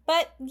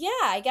 But yeah,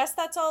 I guess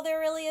that's all there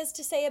really is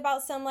to say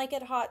about Some Like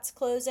It Hot's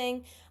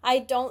closing. I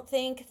don't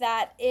think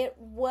that it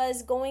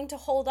was going to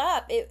hold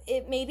up.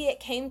 Maybe it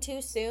came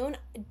too soon.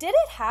 Did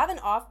it have an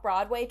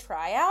off-Broadway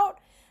tryout?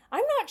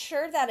 I'm not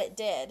sure that it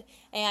did,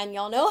 and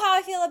y'all know how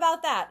I feel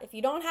about that. If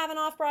you don't have an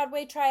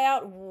off-Broadway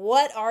tryout,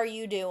 what are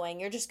you doing?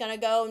 You're just going to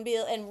go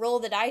and roll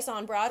the dice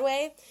on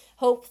Broadway?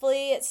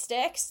 Hopefully it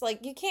sticks.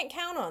 You can't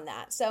count on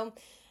that. So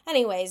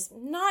anyways,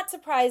 not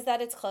surprised that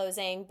it's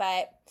closing,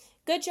 but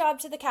good job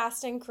to the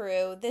cast and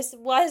crew. This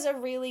was a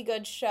really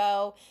good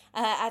show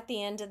at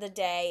the end of the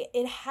day.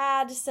 It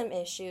had some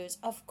issues,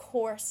 of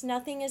course.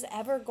 Nothing is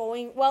ever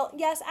going... Well,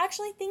 yes,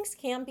 actually, things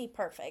can be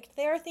perfect.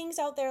 There are things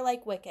out there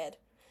like Wicked.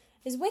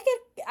 Is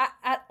Wicked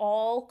at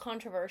all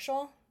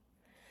controversial?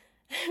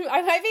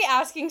 I might be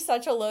asking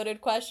such a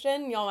loaded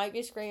question. Y'all might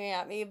be screaming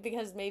at me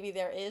because maybe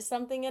there is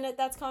something in it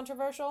that's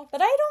controversial,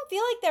 but I don't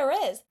feel like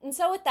there is. And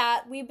so with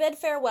that, we bid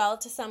farewell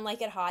to Some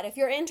Like It Hot. If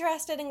you're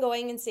interested in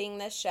going and seeing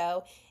this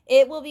show,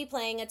 it will be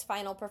playing its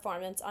final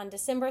performance on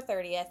December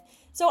 30th.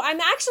 So I'm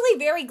actually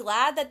very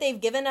glad that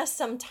they've given us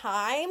some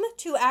time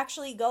to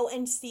actually go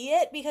and see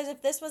it, because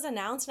if this was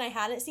announced and I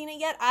hadn't seen it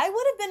yet, I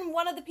would have been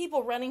one of the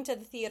people running to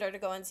the theater to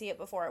go and see it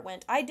before it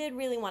went. I did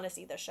really want to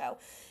see the show.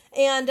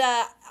 And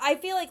I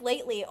feel like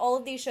lately all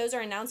of these shows are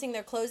announcing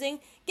their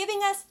closing, giving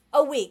us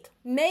a week,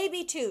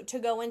 maybe 2, to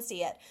go and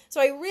see it. So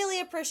I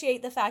really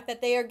appreciate the fact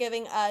that they are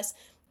giving us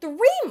 3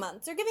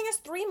 months. They're giving us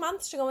 3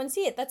 months to go and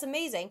see it. That's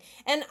amazing.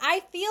 And I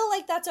feel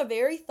like that's a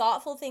very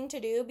thoughtful thing to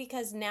do,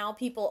 because now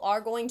people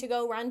are going to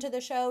go run to the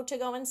show to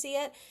go and see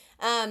it.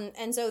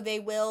 And so they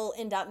will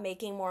end up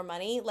making more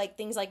money. Like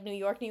things like New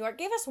York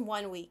gave us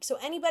 1 week. So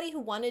anybody who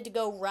wanted to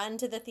go run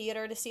to the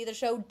theater to see the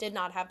show did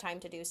not have time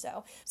to do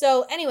so.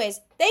 So anyways,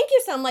 thank you,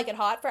 Some Like It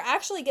Hot, for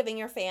actually giving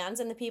your fans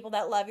and the people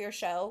that love your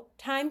show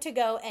time to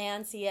go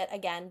and see it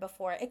again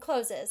before it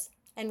closes.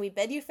 And we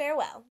bid you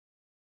farewell.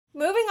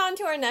 Moving on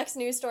to our next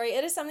news story,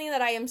 it is something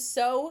that I am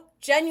so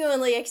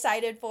genuinely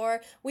excited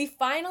for. We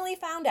finally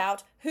found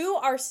out who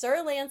our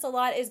Sir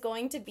Lancelot is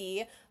going to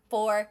be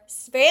for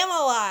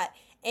Spamalot,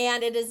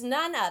 and it is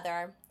none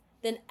other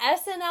than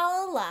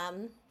SNL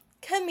alum,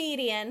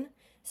 comedian,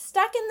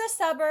 stuck in the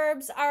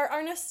suburbs,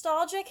 our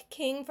nostalgic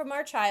king from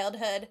our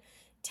childhood,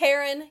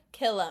 Taran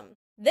Killam.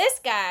 This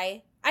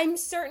guy, I'm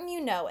certain you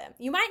know him.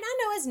 You might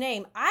not know his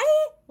name.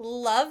 I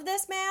love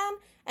this man,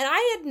 and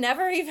I had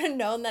never even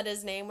known that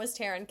his name was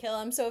Taran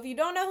Killam. So if you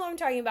don't know who I'm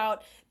talking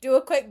about, do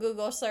a quick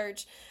Google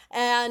search,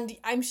 and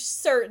I'm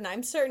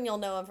certain you'll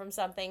know him from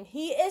something.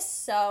 He is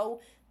so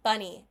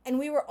funny, and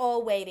we were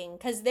all waiting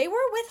because they were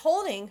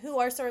withholding who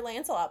our Sir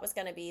Lancelot was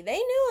going to be. They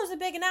knew it was a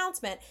big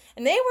announcement,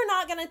 and they were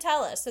not going to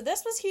tell us. So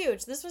this was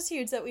huge. This was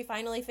huge that we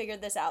finally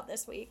figured this out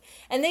this week,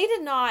 and they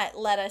did not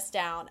let us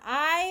down.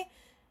 I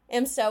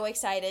am so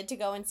excited to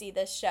go and see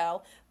this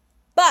show,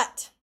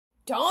 but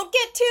don't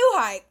get too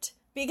hyped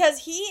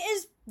because he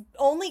is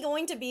only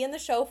going to be in the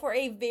show for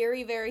a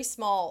very, very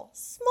small,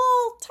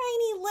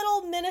 tiny,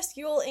 little,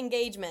 minuscule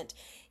engagement.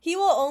 He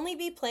will only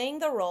be playing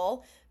the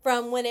role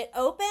from when it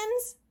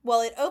opens.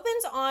 Well, it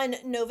opens on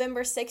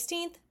November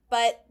 16th,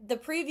 but the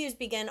previews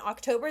begin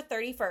October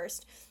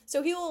 31st.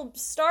 So he will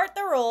start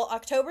the role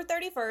October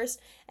 31st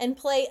and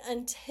play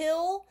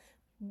until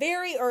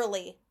very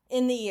early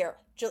in the year.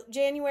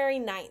 January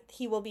 9th,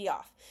 he will be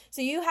off.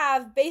 So you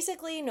have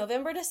basically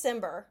November,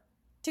 December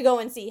to go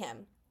and see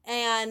him.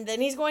 And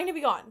then he's going to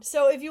be gone.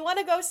 So if you want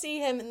to go see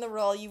him in the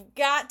role, you've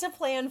got to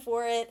plan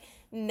for it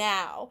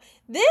now.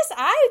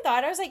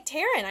 I was like,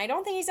 Taran, I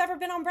don't think he's ever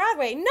been on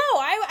Broadway. No,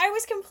 I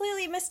was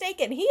completely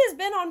mistaken. He has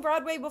been on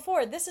Broadway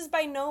before. This is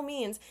by no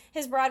means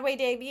his Broadway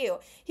debut.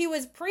 He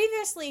was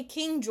previously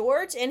King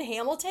George in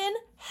Hamilton.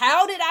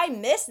 How did I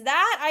miss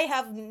that? I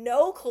have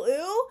no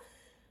clue.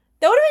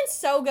 That would have been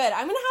so good.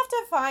 I'm going to have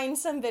to find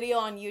some video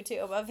on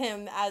YouTube of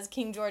him as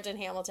King George in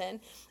Hamilton,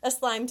 a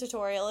slime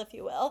tutorial, if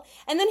you will.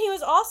 And then he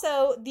was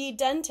also the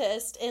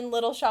dentist in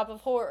Little Shop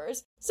of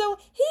Horrors. So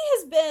he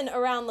has been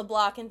around the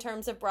block in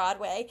terms of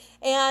Broadway,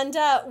 and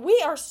we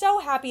are so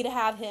happy to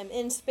have him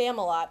in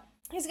Spamalot.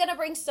 He's going to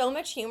bring so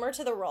much humor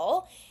to the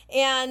role,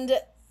 and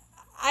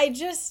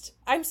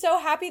I'm so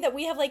happy that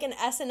we have like an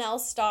SNL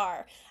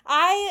star.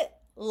 I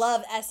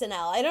love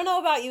SNL. I don't know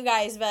about you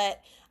guys,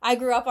 but I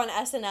grew up on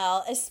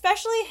SNL,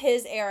 especially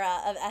his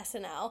era of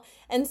SNL.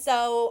 And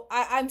so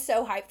I'm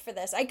so hyped for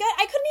this. I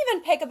couldn't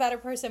even pick a better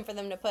person for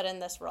them to put in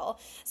this role.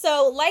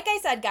 So like I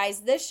said,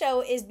 guys, this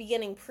show is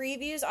beginning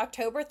previews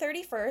October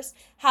 31st,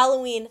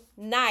 Halloween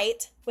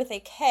night with a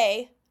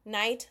K,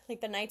 night,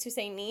 like the Knights Who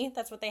Say Knee.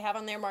 That's what they have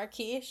on their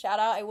marquee. Shout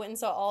out. I went and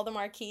saw all the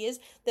marquees,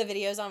 the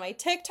videos on my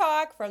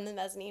TikTok from the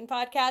Mezzanine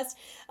podcast.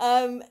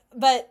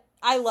 But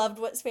I loved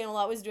what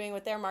Spamalot was doing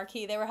with their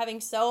marquee. They were having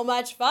so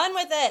much fun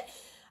with it.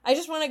 I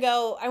just want to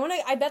go.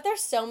 I bet there's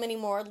so many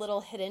more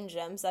little hidden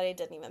gems that I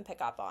didn't even pick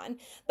up on.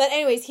 But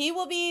anyways, he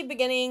will be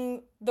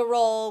beginning the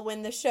role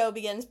when the show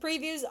begins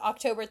previews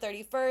October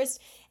 31st.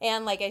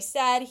 And like I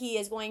said, he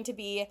is going to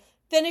be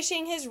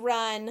finishing his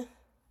run.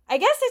 I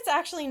guess it's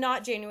actually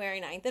not January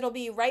 9th. It'll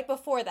be right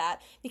before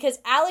that because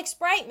Alex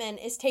Brightman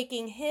is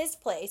taking his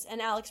place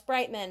and Alex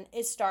Brightman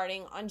is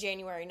starting on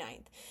January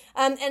 9th.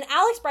 And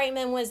Alex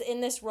Brightman was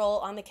in this role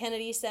on the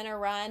Kennedy Center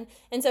run,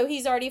 and so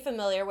he's already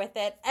familiar with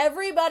it.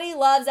 Everybody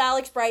loves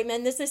Alex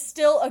Brightman. This is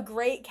still a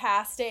great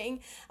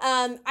casting.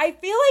 I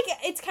feel like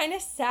it's kind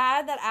of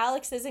sad that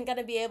Alex isn't going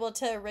to be able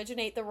to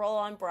originate the role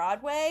on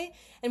Broadway,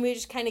 and we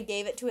just kind of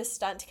gave it to a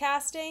stunt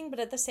casting, but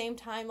at the same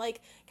time, like,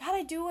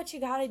 gotta do what you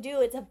gotta do.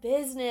 It's a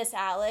business,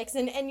 Alex,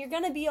 and you're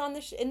going to be on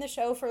in the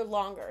show for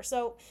longer,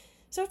 so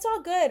it's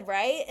all good,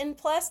 right? And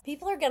plus,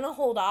 people are going to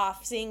hold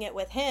off seeing it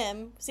with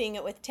him, seeing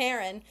it with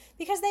Taran,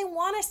 because they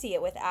want to see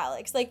it with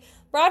Alex. Like,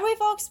 Broadway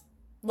folks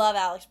love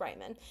Alex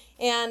Brightman.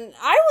 And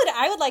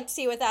I would like to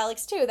see it with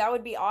Alex, too. That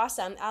would be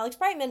awesome. Alex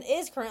Brightman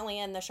is currently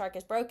in The Shark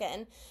is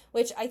Broken,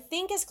 which I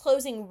think is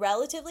closing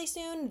relatively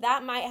soon.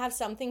 That might have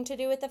something to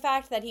do with the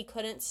fact that he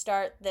couldn't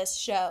start this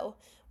show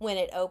when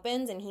it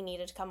opens, and he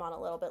needed to come on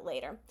a little bit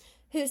later.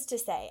 Who's to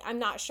say? I'm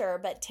not sure,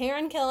 but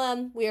Taran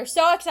Killam, we are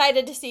so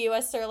excited to see you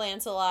as Sir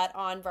Lancelot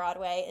on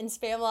Broadway in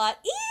Spamalot.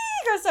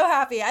 I'm so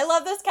happy. I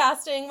love this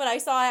casting. When I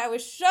saw it, I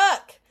was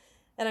shook,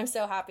 and I'm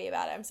so happy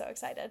about it. I'm so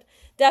excited.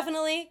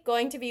 Definitely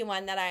going to be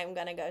one that I am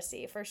going to go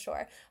see for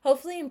sure.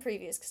 Hopefully in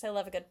previews, because I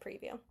love a good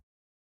preview.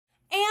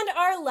 And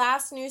our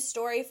last news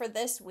story for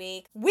this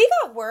week, we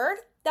got word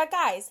that,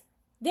 guys,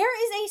 there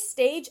is a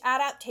stage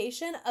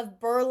adaptation of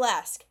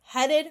Burlesque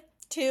headed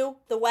to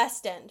the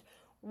West End.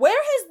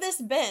 Where has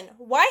this been?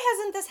 Why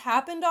hasn't this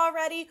happened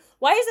already?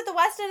 Why is it the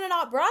West End and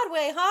not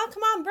Broadway, huh?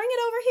 Come on, bring it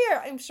over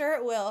here. I'm sure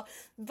it will.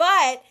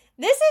 But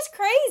this is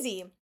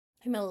crazy.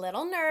 I'm a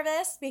little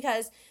nervous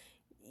because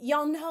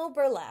y'all know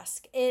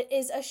Burlesque. It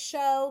is a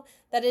show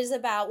that is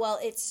about, well,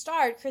 it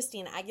starred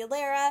Christina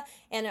Aguilera,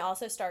 and it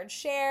also starred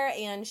Cher,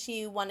 and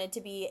she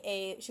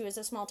was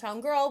a small town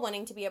girl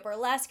wanting to be a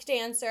burlesque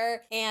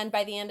dancer, and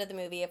by the end of the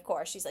movie, of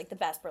course, she's like the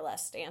best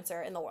burlesque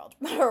dancer in the world,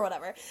 or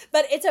whatever.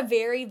 But it's a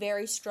very,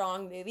 very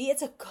strong movie.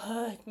 It's a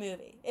good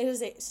movie. It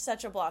is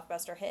such a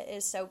blockbuster hit. It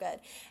is so good.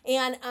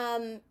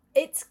 And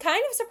it's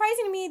kind of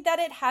surprising to me that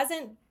it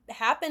hasn't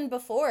happened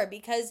before,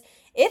 because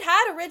it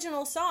had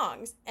original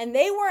songs and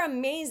they were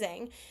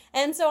amazing.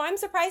 And so I'm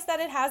surprised that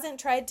it hasn't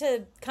tried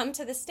to come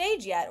to the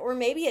stage yet, or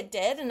maybe it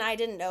did and I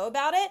didn't know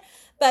about it.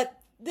 But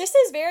this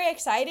is very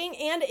exciting,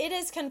 and it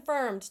is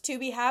confirmed to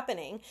be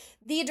happening.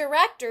 The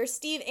director,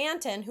 Steve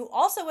Anton, who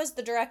also was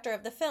the director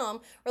of the film,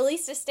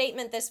 released a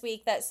statement this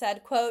week that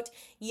said, quote,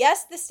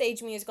 "Yes, the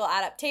stage musical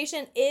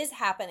adaptation is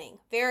happening.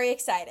 Very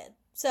excited."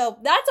 So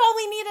that's all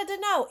we needed to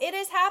know. It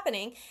is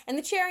happening. And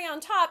the cherry on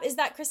top is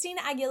that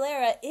Christina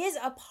Aguilera is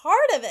a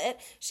part of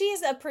it. She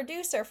is a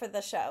producer for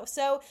the show.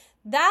 So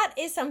that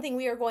is something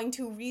we are going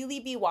to really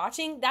be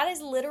watching. That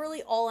is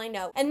literally all I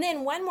know. And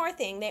then one more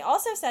thing. They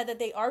also said that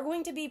they are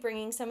going to be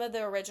bringing some of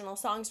the original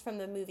songs from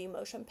the movie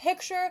motion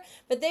picture,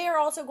 but they are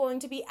also going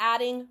to be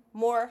adding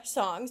more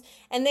songs.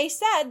 And they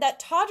said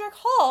that Todrick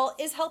Hall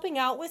is helping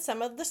out with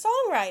some of the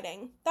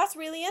songwriting. That's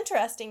really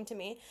interesting to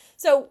me.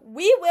 So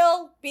we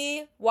will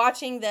be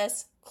watching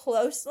this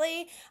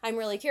closely. I'm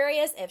really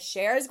curious if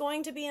Cher is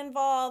going to be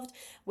involved.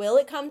 Will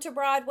it come to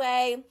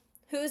Broadway?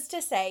 Who's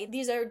to say?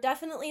 These are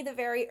definitely the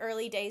very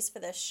early days for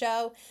this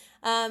show.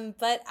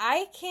 But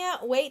I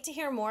can't wait to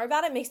hear more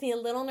about it. It makes me a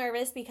little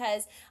nervous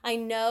because I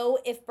know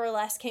if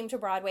Burlesque came to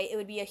Broadway, it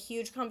would be a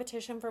huge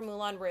competition for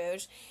Moulin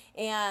Rouge.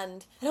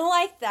 And I don't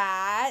like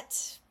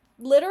that.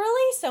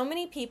 Literally, so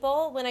many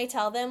people, when I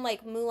tell them,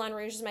 like, Moulin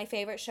Rouge is my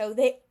favorite show,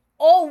 they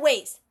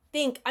always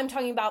think I'm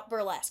talking about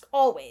Burlesque.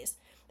 Always.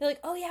 They're like,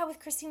 oh yeah,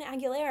 with Christina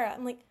Aguilera.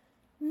 I'm like,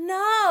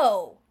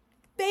 no.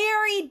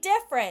 Very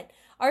different.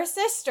 Our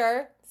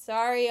sister...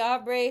 Sorry,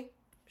 Aubrey.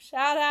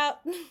 Shout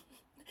out.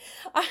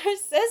 Our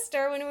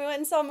sister, when we went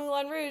and saw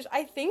Moulin Rouge,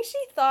 I think she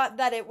thought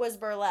that it was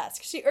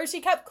Burlesque. She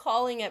kept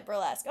calling it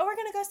Burlesque. Oh, we're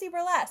going to go see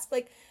Burlesque.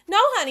 Like, no,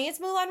 honey, it's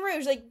Moulin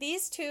Rouge. Like,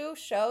 these two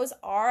shows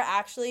are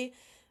actually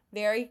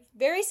very,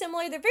 very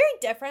similar. They're very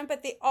different,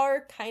 but they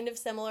are kind of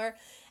similar.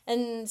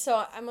 And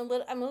so I'm a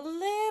little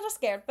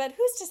scared, but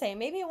who's to say?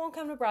 Maybe it won't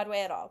come to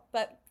Broadway at all.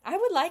 But I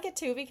would like it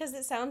to, because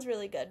it sounds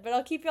really good. But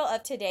I'll keep y'all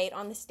up to date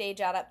on the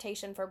stage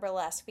adaptation for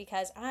Burlesque,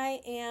 because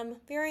I am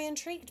very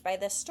intrigued by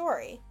this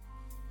story.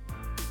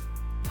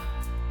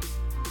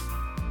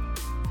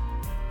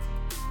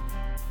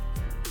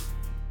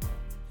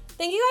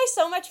 Thank you guys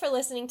so much for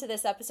listening to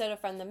this episode of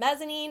From the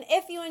Mezzanine.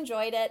 If you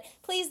enjoyed it,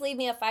 please leave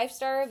me a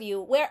 5-star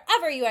review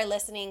wherever you are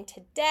listening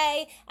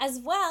today, as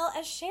well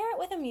as share it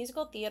with a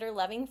musical theater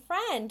loving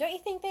friend. Don't you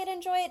think they'd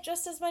enjoy it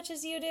just as much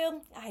as you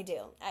do? I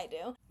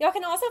do. Y'all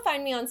can also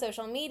find me on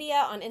social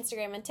media, on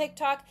Instagram and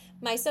TikTok.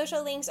 My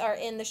social links are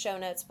in the show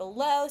notes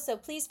below, so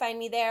please find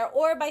me there,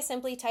 or by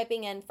simply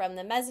typing in From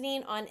the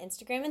Mezzanine on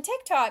Instagram and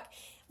TikTok.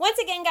 Once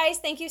again, guys,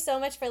 thank you so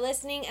much for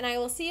listening, and I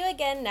will see you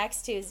again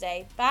next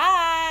Tuesday.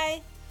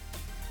 Bye!